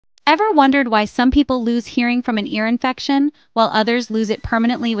Ever wondered why some people lose hearing from an ear infection while others lose it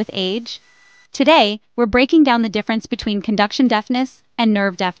permanently with age? Today, we're breaking down the difference between conduction deafness and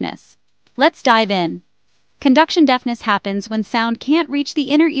nerve deafness. Let's dive in. Conduction deafness happens when sound can't reach the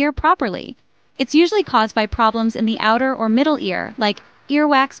inner ear properly. It's usually caused by problems in the outer or middle ear, like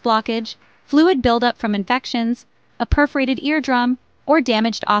earwax blockage, fluid buildup from infections, a perforated eardrum, or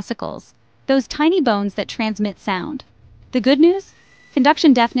damaged ossicles, those tiny bones that transmit sound. The good news?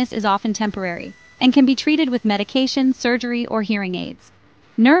 Conduction deafness is often temporary and can be treated with medication, surgery, or hearing aids.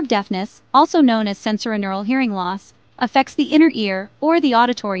 Nerve deafness, also known as sensorineural hearing loss, affects the inner ear or the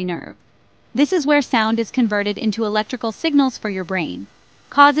auditory nerve. This is where sound is converted into electrical signals for your brain.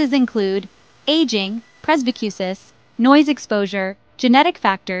 Causes include aging, presbycusis, noise exposure, genetic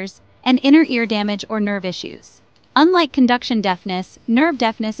factors, and inner ear damage or nerve issues. Unlike conduction deafness, nerve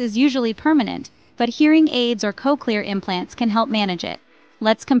deafness is usually permanent, but hearing aids or cochlear implants can help manage it.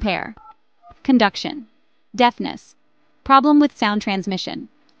 Let's compare. Conduction deafness. Problem with sound transmission,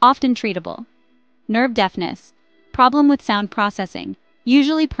 often treatable. Nerve deafness. Problem with sound processing,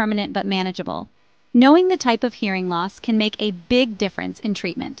 usually permanent but manageable. Knowing the type of hearing loss can make a big difference in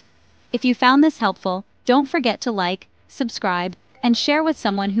treatment. If you found this helpful, don't forget to like, subscribe, and share with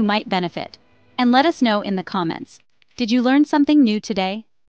someone who might benefit. And let us know in the comments. Did you learn something new today?